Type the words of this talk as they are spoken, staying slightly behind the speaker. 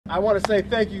I want to say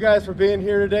thank you guys for being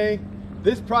here today.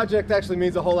 This project actually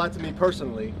means a whole lot to me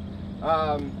personally.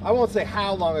 I won't say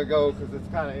how long ago because it's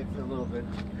a little bit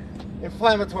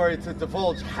inflammatory to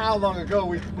divulge how long ago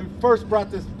we first brought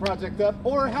this project up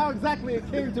or how exactly it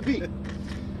came to be.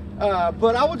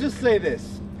 But I will just say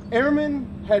this.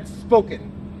 Airmen had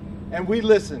spoken and we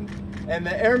listened. And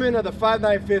the airmen of the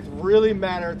 595th really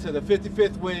matter to the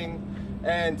 55th Wing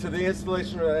and to the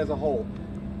installation as a whole.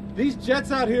 These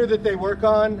jets out here that they work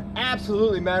on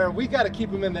absolutely matter. We got to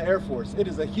keep them in the Air Force. It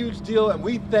is a huge deal, and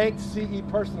we thanked CE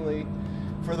personally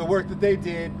for the work that they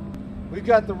did. We've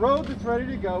got the road that's ready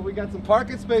to go. We got some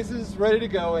parking spaces ready to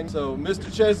go. And so,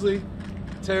 Mr. Chesley,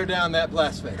 tear down that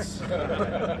blast face.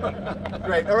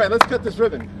 Great. All right, let's cut this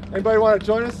ribbon. Anybody want to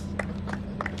join us?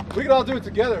 We can all do it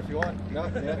together if you want. No?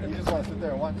 Yeah? You just want to sit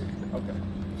there and watch? Okay.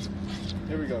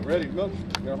 Here we go. Ready? Look.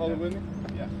 You gonna hold it with me?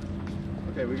 Yeah.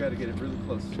 Okay, we got to get it really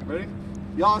close. Ready?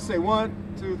 Y'all say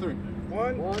 1, 2, 3.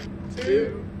 1,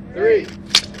 2, 3.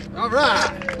 All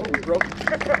right. Oh, we broke.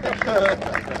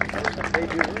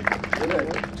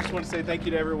 Just want to say thank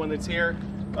you to everyone that's here.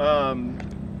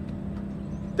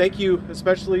 Thank you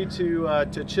especially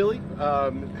to Chili,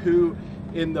 who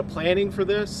in the planning for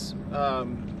this,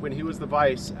 when he was the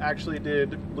vice, actually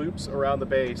did loops around the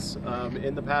base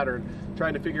in the pattern,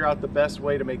 trying to figure out the best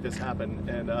way to make this happen.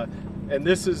 And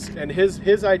this is, and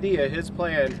his idea, his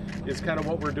plan is kind of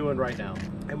what we're doing right now.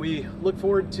 And we look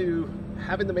forward to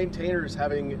having the maintainers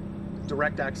having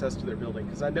direct access to their building,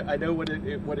 because I know what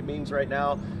it means right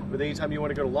now. But anytime you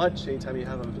want to go to lunch, anytime you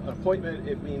have an appointment,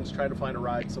 it means trying to find a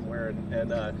ride somewhere.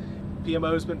 And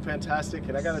PMO has been fantastic,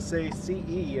 and I gotta say,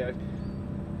 CE.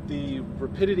 The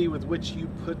rapidity with which you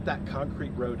put that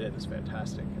concrete road in is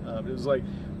fantastic. It was like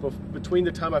between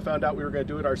the time I found out we were going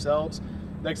to do it ourselves,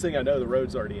 next thing I know, the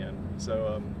road's already in.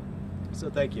 So, so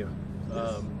thank you.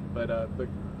 Yes. But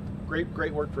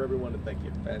great work for everyone, and thank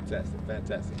you. Fantastic,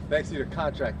 fantastic. Thanks to the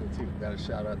contracting too. Got a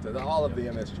shout out to all of the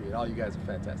MSG. All you guys are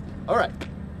fantastic. All right,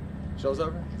 show's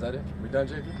over. Is that it? We done,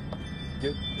 JP?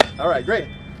 Good. All right, great.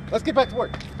 Let's get back to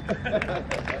work.